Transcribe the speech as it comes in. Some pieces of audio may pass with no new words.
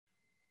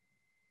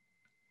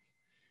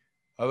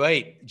All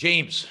right,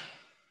 James,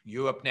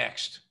 you're up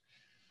next.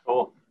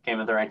 Cool. Came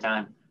at the right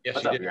time. Yes,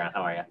 What's you up, did. Yaron?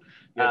 How are you?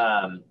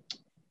 Good.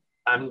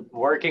 I'm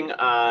working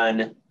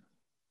on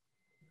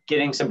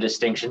getting some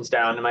distinctions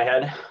down in my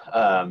head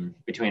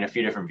between a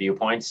few different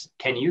viewpoints.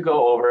 Can you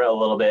go over a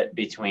little bit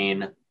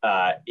between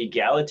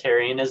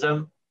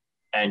egalitarianism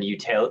and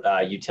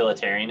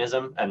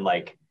utilitarianism and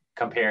like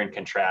compare and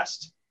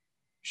contrast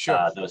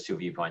Sure. those two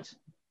viewpoints?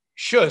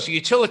 Sure. So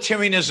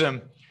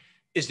utilitarianism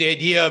is the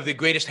idea of the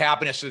greatest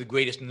happiness for the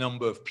greatest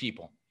number of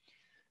people.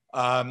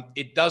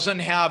 It doesn't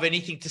have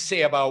anything to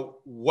say about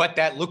what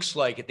that looks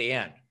like at the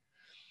end.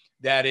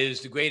 That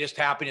is the greatest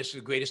happiness for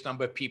the greatest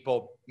number of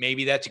people.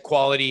 Maybe that's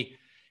equality.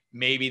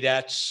 Maybe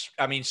that's,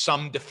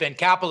 some defend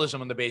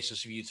capitalism on the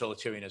basis of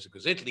utilitarianism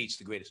because it leads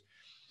to greatest.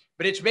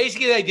 But it's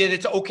basically the idea that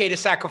it's okay to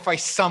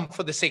sacrifice some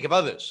for the sake of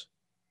others.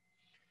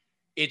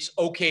 It's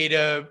okay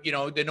to, there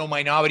are no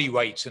minority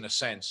rights in a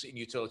sense in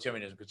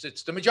utilitarianism because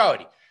it's the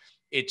majority.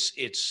 It's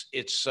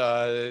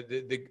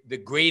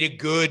the greater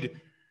good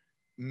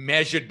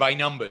measured by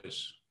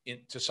numbers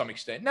to some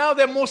extent. Now,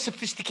 they're more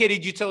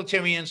sophisticated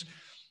utilitarians.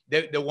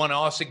 They want to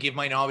also give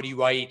minority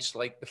rights,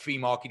 like the free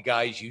market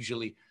guys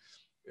usually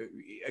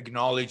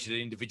acknowledge that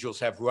individuals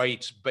have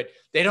rights, but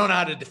they don't know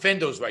how to defend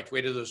those rights.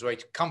 Where do those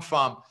rights come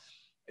from?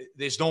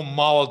 There's no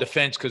moral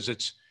defense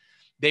because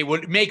they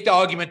would make the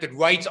argument that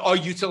rights are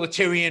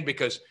utilitarian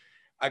because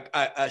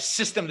a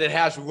system that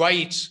has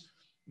rights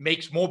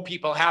makes more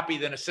people happy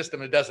than a system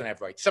that doesn't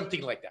have rights.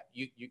 Something like that.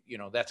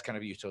 That's kind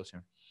of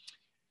utilitarian.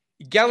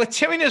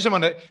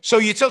 Egalitarianism so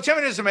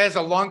utilitarianism has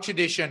a long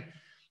tradition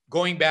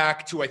going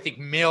back to, I think,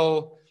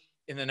 Mill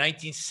in the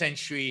 19th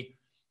century.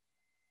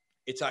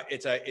 It's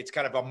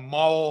kind of a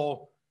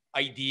moral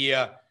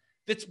idea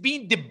that's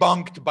been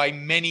debunked by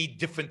many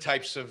different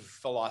types of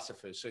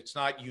philosophers. So it's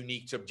not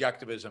unique to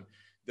objectivism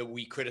that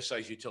we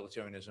criticize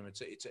utilitarianism.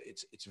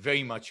 It's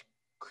very much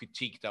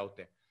critiqued out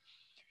there.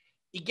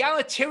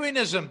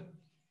 Egalitarianism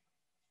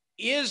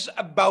is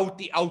about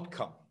the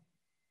outcome,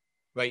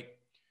 right?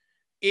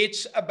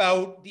 It's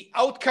about the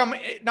outcome,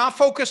 not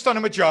focused on a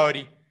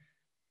majority.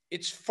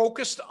 It's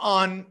focused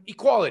on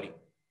equality.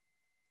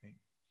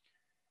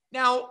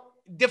 Now,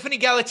 different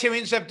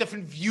egalitarians have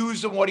different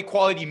views on what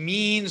equality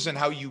means and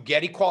how you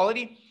get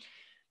equality.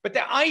 But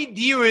the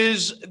idea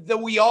is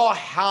that we all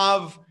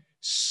have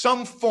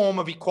some form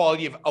of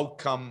equality of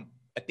outcome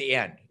at the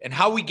end. And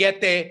how we get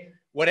there,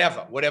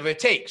 whatever it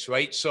takes,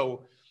 right?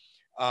 So,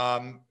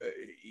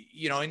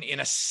 in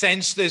a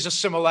sense, there's a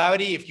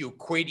similarity. If you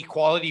equate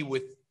equality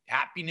with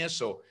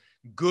happiness or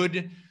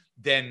good,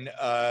 then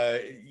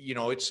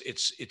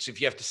it's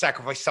if you have to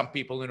sacrifice some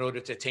people in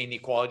order to attain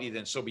equality,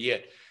 then so be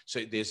it.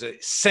 So there's a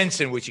sense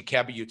in which it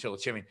can be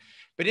utilitarian,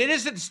 but it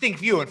is a distinct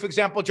view. And for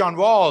example, John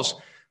Rawls,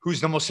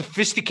 who's the most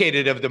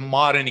sophisticated of the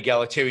modern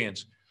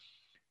egalitarians,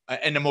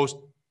 and the most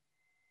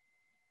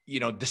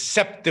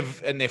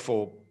deceptive and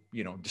therefore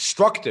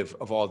destructive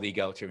of all the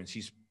egalitarians.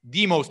 He's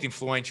the most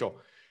influential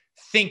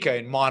thinker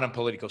in modern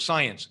political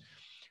science.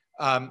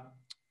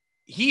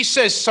 He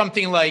says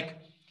something like,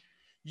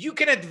 you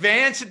can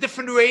advance at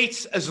different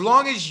rates as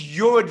long as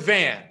your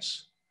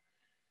advance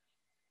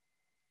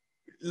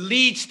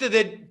leads to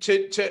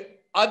the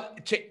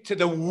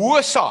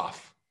worse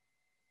off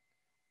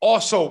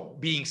also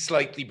being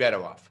slightly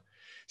better off.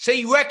 So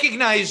he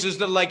recognizes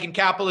that, like in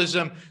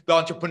capitalism, the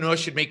entrepreneur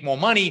should make more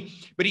money,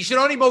 but he should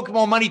only make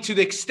more money to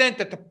the extent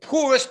that the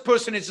poorest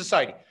person in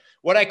society,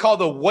 what I call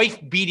the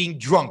wife-beating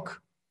drunk,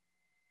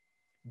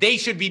 they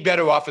should be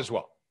better off as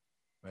well,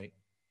 right?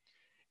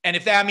 And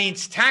if that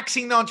means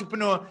taxing the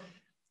entrepreneur,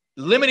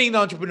 limiting the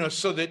entrepreneur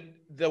so that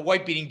the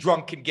wife-beating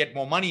drunk can get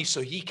more money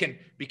so he can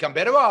become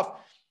better off,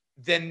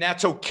 then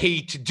that's okay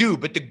to do.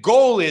 But the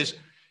goal is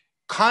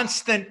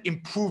constant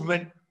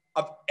improvement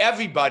of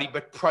everybody,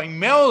 but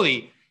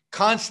primarily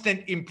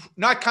constant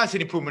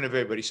improvement of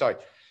everybody,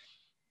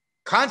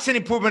 constant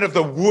improvement of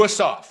the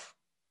worse off.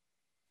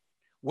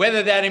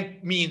 Whether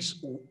that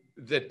means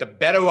that the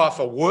better off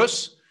are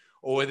worse,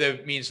 or whether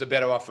it means the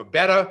better off are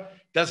better,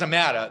 doesn't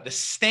matter. The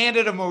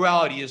standard of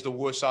morality is the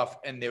worse off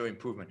and their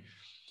improvement.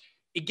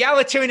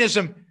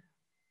 Egalitarianism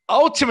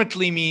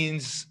ultimately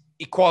means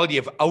equality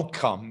of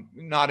outcome,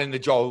 not in the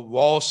John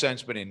Rawls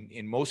sense, but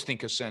in most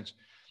thinkers' sense.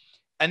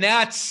 And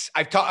that's,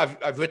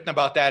 I've written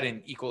about that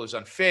in Equal is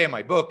Unfair,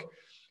 my book.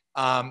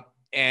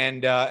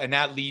 And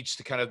that leads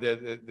to kind of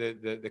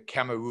the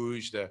Khmer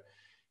Rouge, the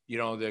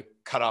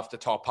cut off the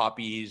tall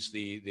poppies,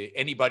 the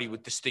anybody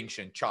with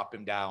distinction, chop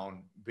him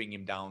down, bring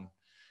him down.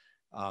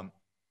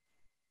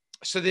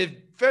 So there are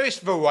various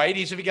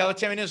varieties of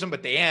egalitarianism,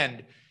 but the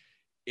end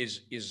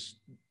is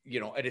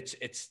at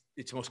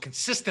its most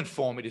consistent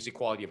form, it is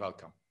equality of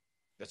outcome.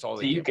 That's all.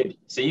 So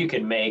you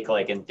could make,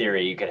 like, in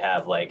theory, you could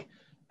have like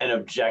an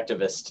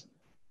objectivist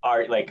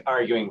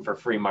arguing for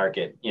free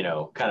market,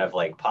 kind of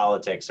like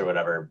politics or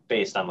whatever,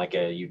 based on like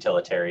a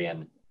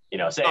utilitarian,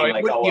 saying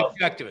like, oh, well,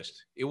 objectivist.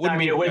 It wouldn't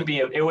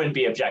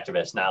be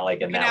objectivist, not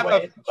like in that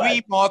way.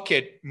 Free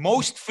market,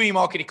 most free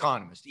market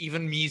economists,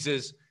 even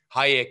Mises,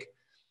 Hayek,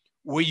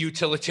 were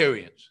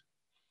utilitarians.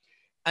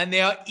 And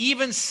there are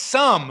even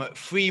some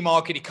free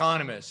market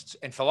economists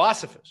and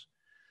philosophers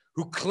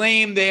who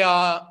claim they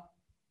are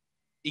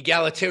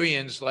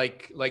egalitarians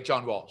like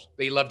John Rawls.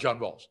 They love John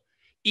Rawls,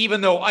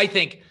 even though I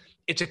think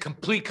it's a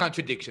complete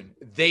contradiction.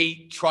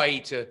 They try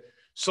to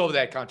solve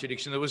that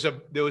contradiction. There was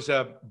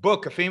a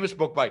book, a famous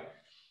book by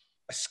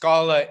a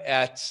scholar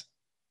at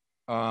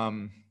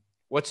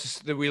what's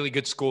the really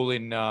good school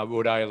in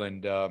Rhode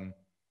Island?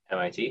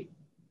 MIT.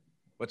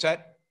 What's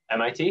that?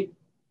 MIT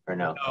or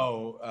no?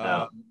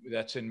 No,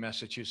 that's in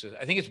Massachusetts.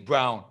 I think it's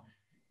Brown.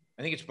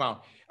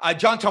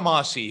 John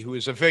Tomasi, who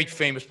is a very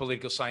famous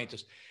political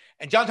scientist.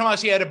 And John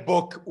Tomasi had a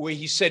book where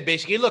he said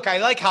basically, look, I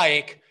like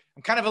Hayek.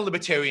 I'm kind of a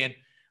libertarian.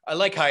 I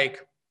like Hayek.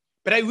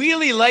 But I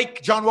really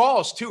like John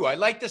Rawls too. I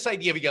like this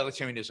idea of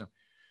egalitarianism.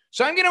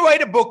 So I'm going to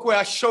write a book where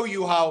I show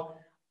you how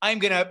I'm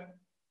going to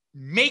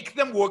make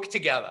them work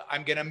together.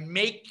 I'm going to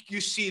make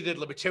you see that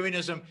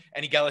libertarianism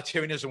and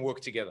egalitarianism work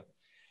together.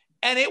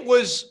 And it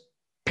was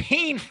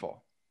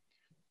painful,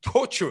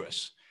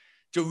 torturous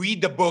to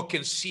read the book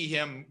and see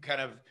him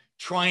kind of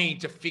trying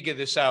to figure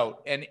this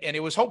out. And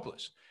it was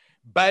hopeless.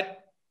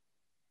 But,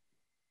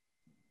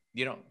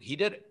 you know, he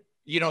did it.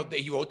 You know,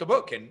 he wrote the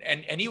book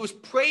and he was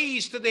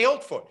praised to the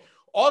hilt for it.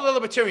 All the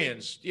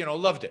libertarians, you know,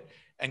 loved it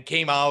and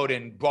came out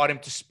and brought him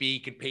to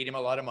speak and paid him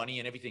a lot of money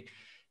and everything.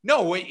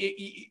 No,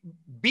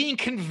 being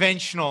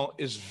conventional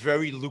is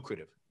very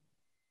lucrative.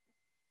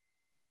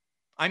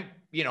 I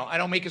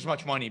don't make as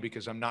much money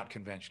because I'm not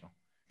conventional.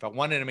 If I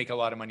wanted to make a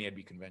lot of money, I'd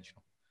be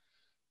conventional.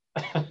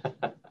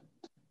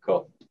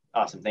 Cool.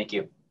 Awesome. Thank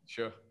you.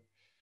 Sure.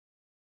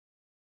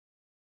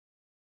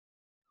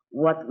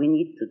 What we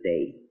need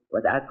today,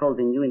 what I call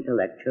the new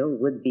intellectual,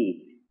 would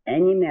be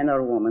any man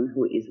or woman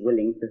who is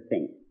willing to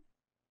think.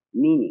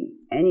 Meaning,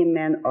 any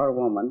man or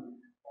woman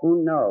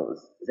who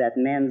knows that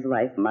man's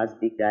life must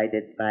be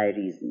guided by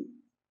reason,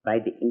 by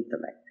the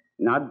intellect,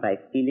 not by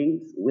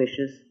feelings,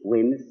 wishes,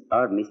 whims,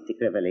 or mystic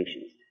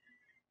revelations.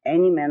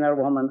 Any man or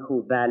woman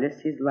who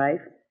values his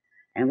life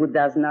and who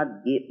does not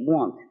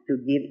want to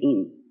give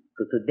in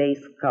to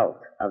today's cult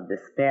of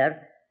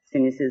despair,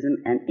 cynicism,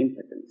 and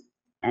impotence,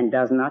 and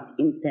does not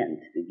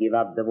intend to give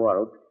up the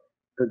world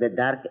to the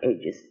dark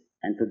ages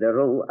and to the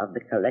rule of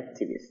the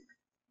collectivist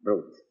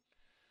brute.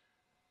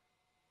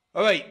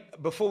 All right,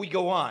 before we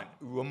go on,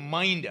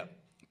 reminder,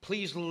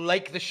 please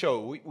like the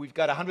show. We've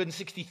got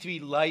 163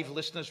 live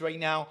listeners right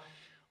now,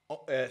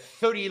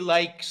 30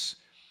 likes.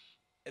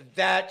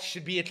 That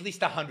should be at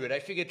least 100. I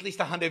figure at least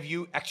 100 of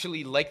you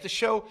actually like the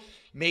show.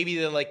 Maybe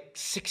there are like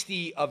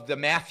 60 of the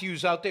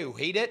Matthews out there who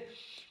hate it,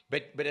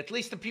 but at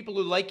least the people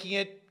who are liking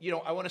it, you know,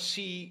 I want to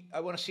see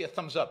a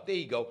thumbs up. There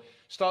you go.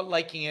 Start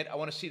liking it. I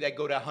want to see that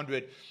go to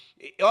 100.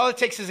 All it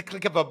takes is a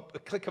click of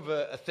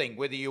a thing,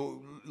 whether you're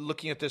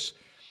looking at this.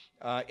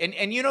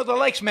 And you know, the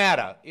likes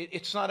matter.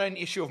 It's not an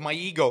issue of my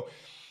ego.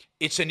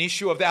 It's an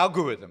issue of the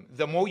algorithm.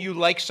 The more you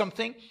like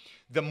something,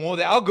 the more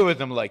the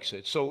algorithm likes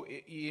it. So,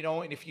 you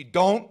know, and if you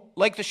don't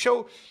like the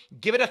show,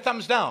 give it a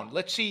thumbs down.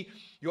 Let's see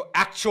your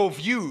actual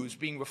views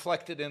being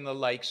reflected in the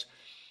likes.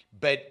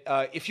 But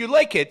if you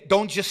like it,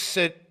 don't just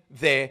sit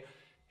there.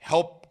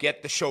 Help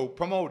get the show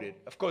promoted.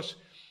 Of course,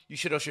 you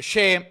should also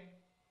share.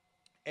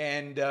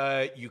 And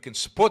you can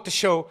support the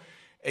show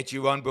at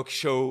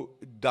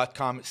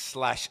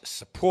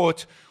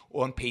JeronBrookShow.com/support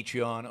or on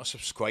Patreon or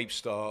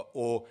Subscribestar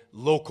or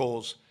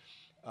Locals,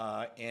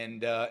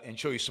 and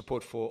show your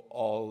support for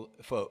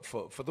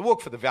the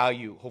work, for the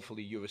value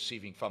hopefully you're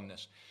receiving from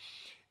this.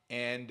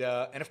 And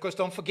of course,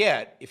 don't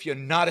forget, if you're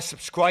not a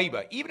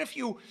subscriber, even if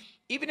you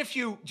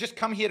just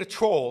come here to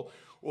troll,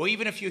 or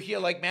even if you're here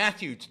like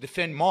Matthew to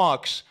defend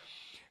Marx,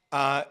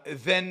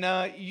 then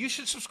you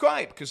should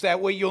subscribe, because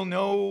that way you'll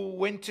know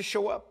when to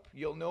show up.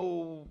 You'll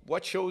know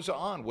what shows are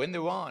on, when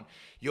they're on.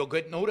 You'll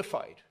get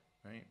notified,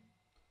 right?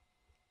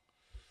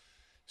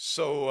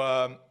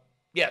 So,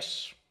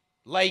 yes,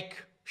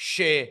 like,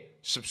 share,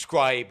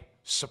 subscribe,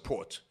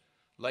 support.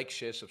 Like,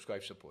 share,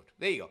 subscribe, support.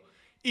 There you go.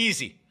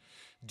 Easy.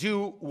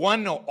 Do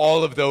one or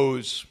all of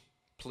those,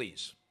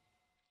 please.